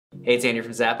Hey, it's Andrew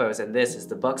from Zappos, and this is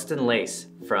the Buxton Lace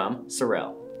from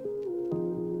Sorel.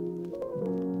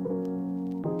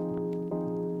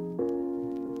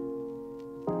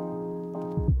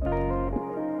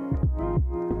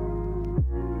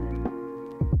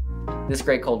 This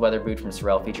great cold weather boot from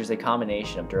Sorel features a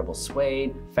combination of durable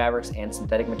suede, fabrics, and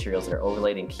synthetic materials that are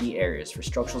overlaid in key areas for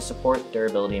structural support,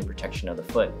 durability, and protection of the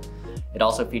foot. It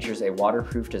also features a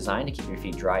waterproof design to keep your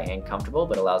feet dry and comfortable,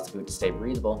 but allows the boot to stay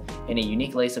breathable, and a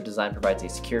unique lace-up design provides a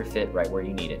secure fit right where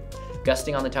you need it.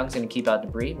 Gusting on the tongue is going to keep out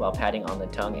debris, while padding on the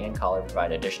tongue and collar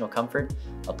provide additional comfort,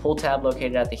 a pull tab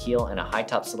located at the heel, and a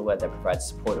high-top silhouette that provides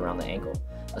support around the ankle.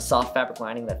 A soft fabric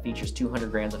lining that features 200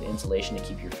 grams of insulation to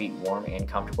keep your feet warm and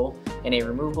comfortable, and a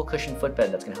removable cushion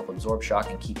footbed that's going to help absorb shock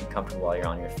and keep you comfortable while you're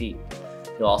on your feet.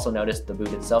 You'll also notice the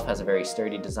boot itself has a very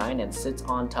sturdy design and sits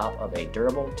on top of a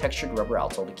durable, textured rubber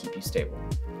outsole to keep you stable.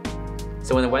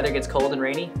 So when the weather gets cold and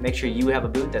rainy, make sure you have a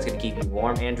boot that's going to keep you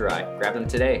warm and dry. Grab them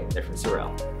today, they're from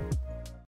Sorel.